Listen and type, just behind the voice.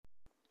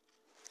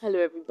Hello,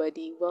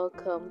 everybody.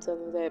 Welcome to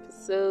another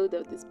episode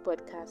of this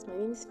podcast. My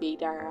name is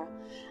Faidara,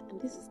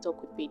 and this is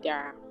Talk with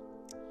Faidara.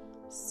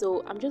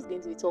 So, I'm just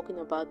going to be talking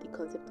about the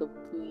concept of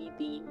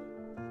breathing.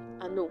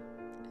 And no,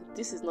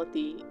 this is not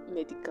a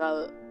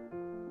medical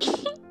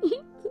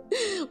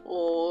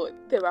or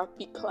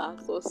therapy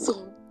class or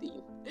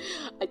something.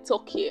 I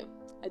talk here.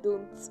 I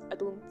don't.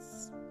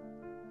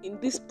 In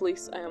this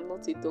place, I am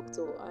not a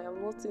doctor. I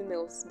am nothing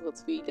else but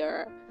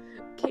Faidara.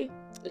 Okay.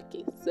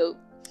 So,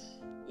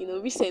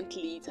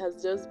 recently it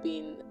has just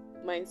been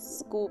my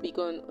school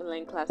began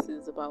online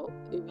classes about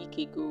a week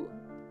ago.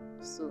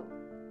 So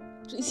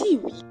is it a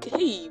week?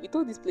 Hey, with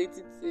all these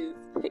plenty things,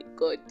 hey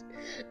God,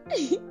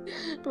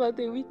 about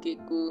a week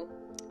ago,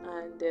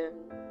 and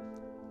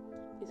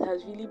it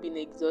has really been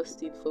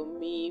exhausting for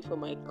me, for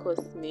my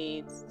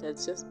classmates. It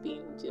has just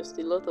been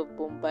a lot of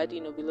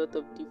bombarding of a lot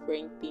of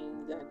different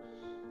things, and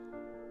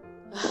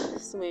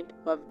so many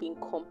people have been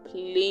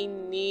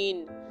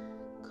complaining.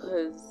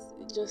 Because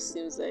it just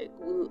seems like,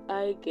 will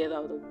I get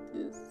out of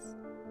this?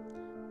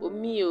 But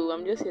me,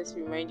 I'm just here to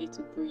remind you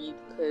to breathe,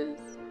 because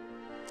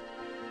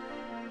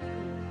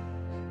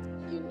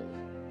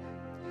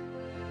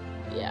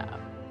yeah.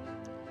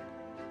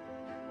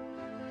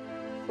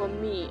 For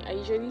me, I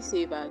usually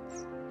say that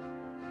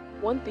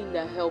one thing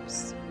that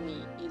helps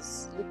me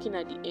is looking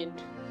at the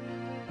end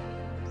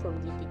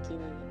from the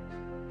beginning.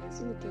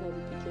 Is looking at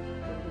the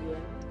beginning from the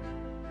end?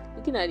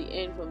 Looking at the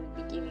end from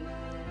the beginning.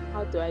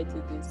 How do I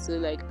do this? So,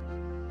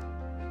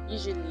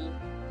 usually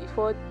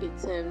before the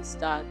term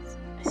starts,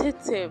 I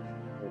said term.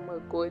 Oh my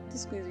God,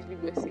 this school is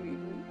really messing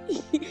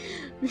with me.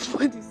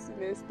 Before the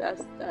semester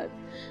starts,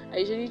 I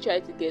usually try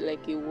to get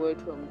a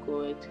word from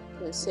God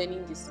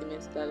concerning the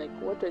semester.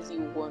 What does He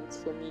want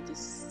for me this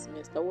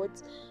semester?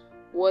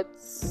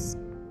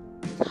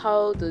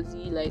 How does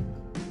He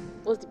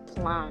what's the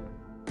plan?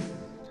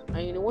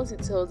 And once He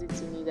tells it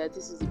to me that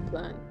this is the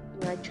plan,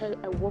 I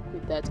work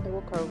with that. I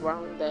work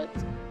around that.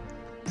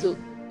 So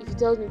if he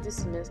tells me this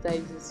semester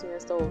is a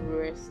semester of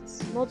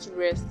rest, not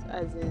rest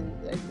as in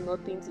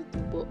nothing to do,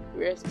 but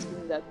rest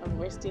in that I'm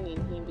resting in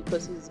Him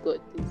because He's got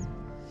this,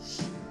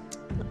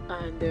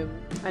 and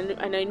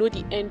I know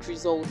the end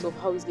result of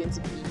how it's going to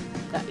be,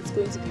 that it's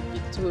going to be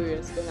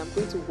victorious. Then I'm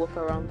going to work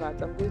around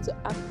that. I'm going to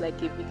act like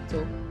a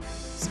victor,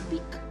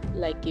 speak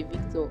like a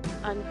victor,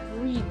 and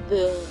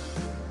breathe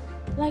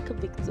like a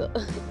victor.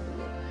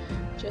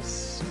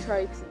 Just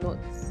try to not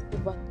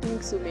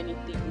overthink so many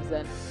things.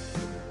 And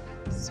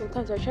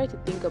sometimes I try to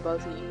think about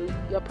it.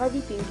 You're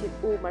probably thinking,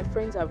 oh, my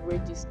friends have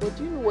read this, but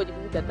do you know what it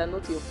means that are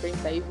not your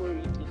friends are even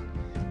reading?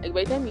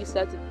 By the time you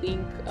start to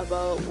think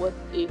about what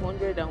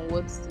 100 and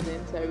what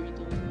students are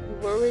reading,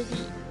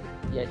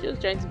 you're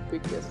just trying to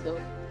break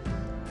yourself.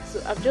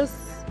 So I've just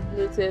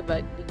noted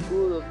that the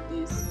goal of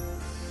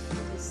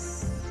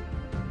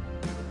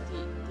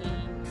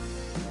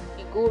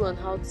the goal on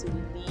how to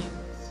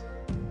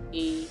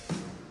live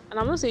and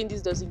I'm not saying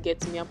this doesn't get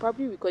to me. I'm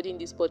probably recording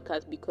this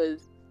podcast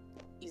because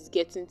is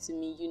getting to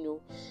me,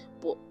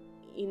 but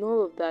in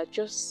all of that,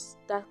 just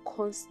that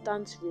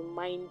constant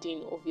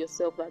reminding of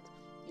yourself that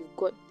you've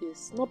got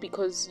this, not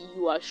because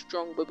you are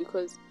strong, but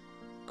because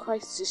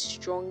Christ is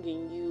strong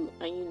in you,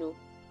 and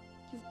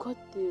you've got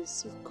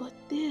this, you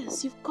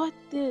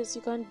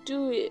can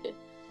do it.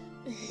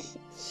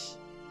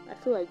 I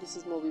feel like this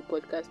is more of a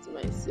podcast to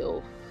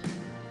myself,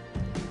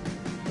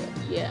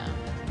 but yeah,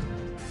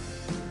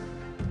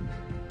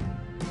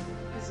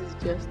 this is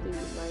just a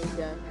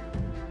reminder.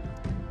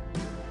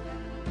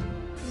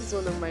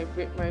 One of my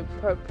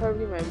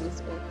probably my most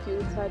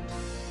unfiltered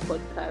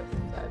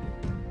podcasts, and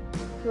I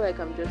feel like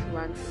I'm just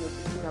ranting or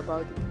talking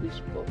about the bush,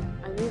 but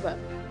I know that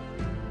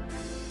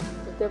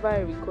whatever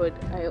I record,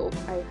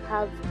 I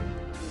have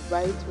the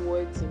right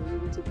words in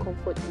me to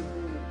comfort the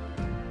weary.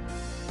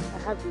 I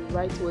have the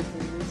right words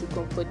in me to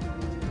comfort the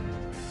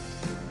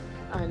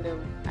weary, and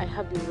I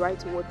have the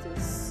right words in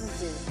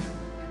season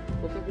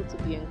for people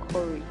to be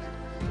encouraged.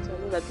 So I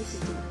know that this is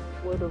the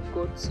word of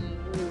God to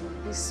you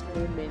in this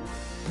moment,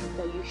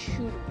 that you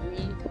should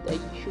breathe, that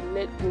you should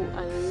let go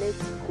and let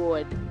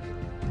God.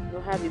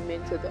 I have a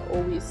mentor that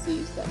always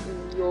says that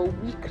in your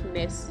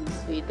weaknesses,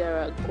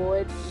 Faidara,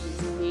 God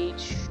is made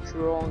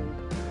strong.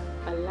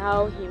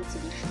 Allow Him to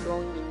be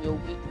strong in your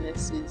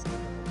weaknesses.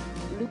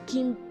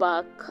 Looking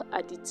back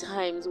at the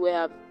times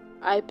where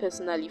I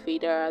personally,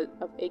 Faidara,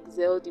 have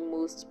excelled the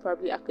most,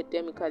 probably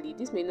academically.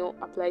 This may not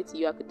apply to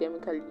you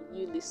academically,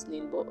 you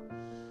listening, but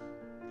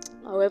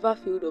however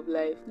field of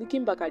life,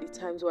 looking back at the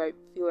times where I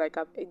feel like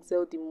I've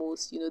excelled the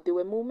most, there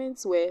were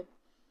moments where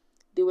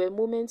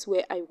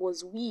I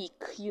was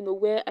weak,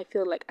 where I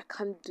feel like I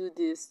can't do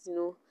this,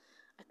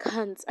 I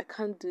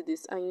can't do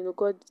this, and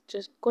God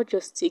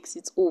just takes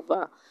it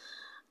over,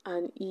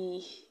 and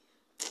He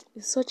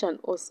is such an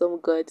awesome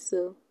God.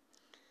 So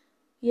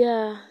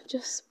yeah,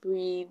 just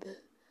breathe,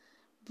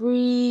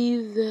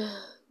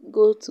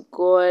 go to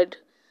God,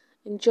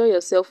 enjoy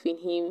yourself in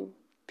Him,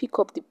 pick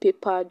up the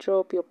paper,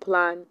 draw up your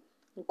plan,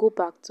 go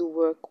back to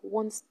work,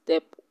 one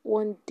step,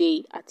 one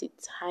day at a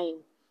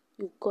time.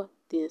 You've got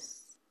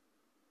this.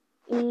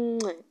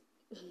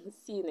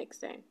 See you next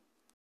time.